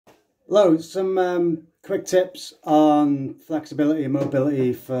Hello, some quick tips on flexibility and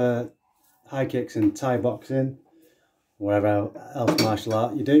mobility for high kicks and Thai boxing, whatever else martial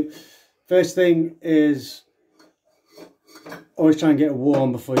art you do. First thing is always try and get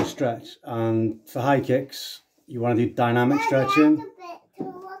warm before you stretch, and for high kicks you want to do dynamic stretching.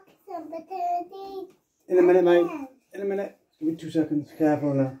 In a minute, mate. In a minute. Give me 2 seconds.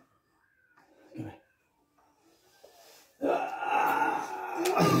 Careful now. Okay.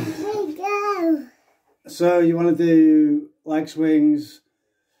 So you want to do leg swings,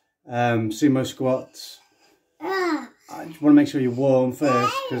 sumo squats. I just want to make sure you're warm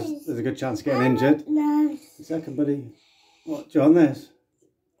first because there's a good chance of getting injured. A second, buddy. What, do you want this?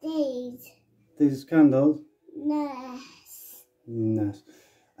 These. These candles? Nice. Nice.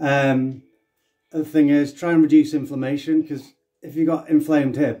 Other thing is try and reduce inflammation, because if you've got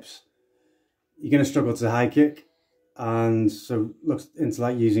inflamed hips, you're going to struggle to high kick. And so look into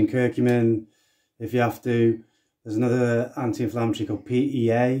like using curcumin if you have to. There's another anti-inflammatory called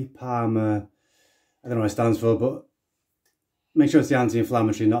PEA, Parma. I don't know what it stands for, but make sure it's the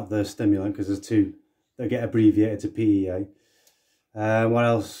anti-inflammatory, not the stimulant, because there's two that get abbreviated to PEA. What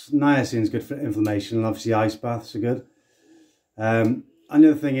else? Niacin is good for inflammation, and obviously ice baths are good.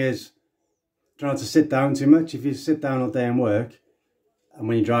 Another thing is try not to sit down too much. If you sit down all day and work, and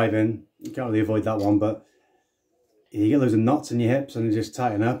when you're driving, you can't really avoid that one, but you get loads of knots in your hips and they just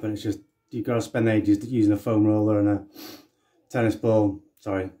tighten up, and it's just, you've got to spend ages using a foam roller and a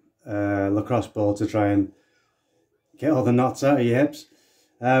lacrosse ball to try and get all the knots out of your hips.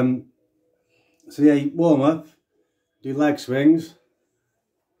 So yeah, warm up, do leg swings.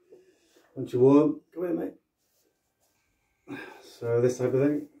 Once you're warm, come here, mate. So this type of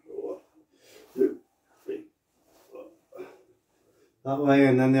thing. 1, 2, 3, 4. That way,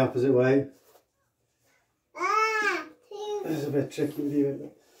 and then the opposite way. It's a bit tricky with you, isn't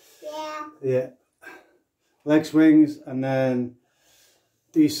it? Yeah. Leg swings, and then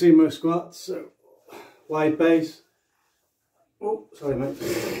do sumo squats. So wide base. Oh, sorry, mate.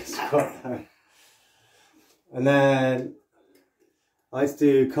 Squat down. And then I like to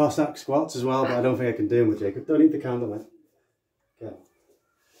do Cossack squats as well, but I don't think I can do them with Jacob. Don't eat the candle, mate. Okay.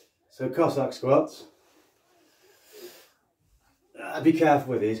 So Cossack squats. Be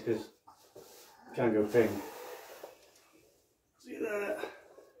careful with these because you can't go ping. See that?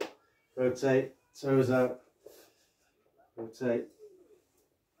 Rotate, toes out. Rotate.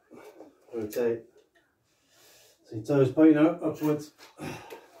 Rotate. So your toes pointing out upwards. Daddy!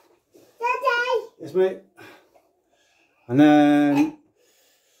 Yes, mate. And then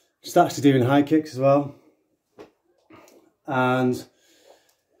just actually doing high kicks as well. And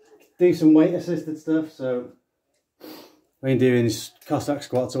do some weight assisted stuff. So when you're doing Cossack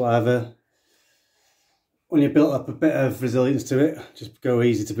squats or whatever, when you've built up a bit of resilience to it, just go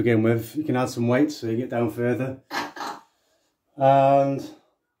easy to begin with. You can add some weight so you get down further. And yeah,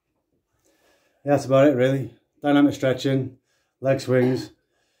 that's about it really. Dynamic stretching, leg swings,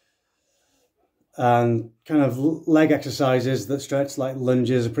 and kind of leg exercises that stretch, like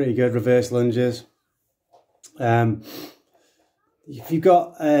lunges are pretty good, reverse lunges. If you've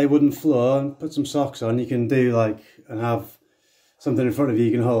got a wooden floor and put some socks on, you can do like, and have something in front of you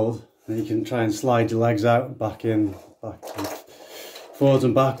you can hold. And you can try and slide your legs out and back in, forwards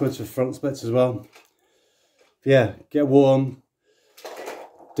and backwards for front splits as well. But yeah, get warm,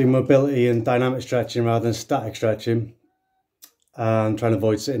 do mobility and dynamic stretching rather than static stretching, and try and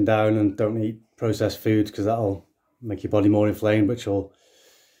avoid sitting down, and don't eat processed foods because that'll make your body more inflamed, which will,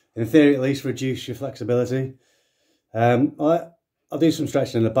 in theory at least, reduce your flexibility. I'll do some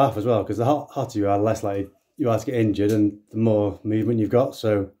stretching in the bath as well, because the hotter you are, the less likely you are to get injured and the more movement you've got,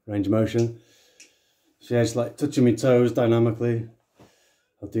 so range of motion. So yeah, just like touching my toes dynamically,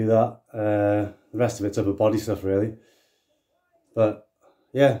 I'll do that. The rest of it's upper body stuff really. But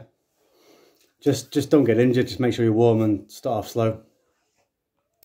yeah, just don't get injured, just make sure you're warm and start off slow.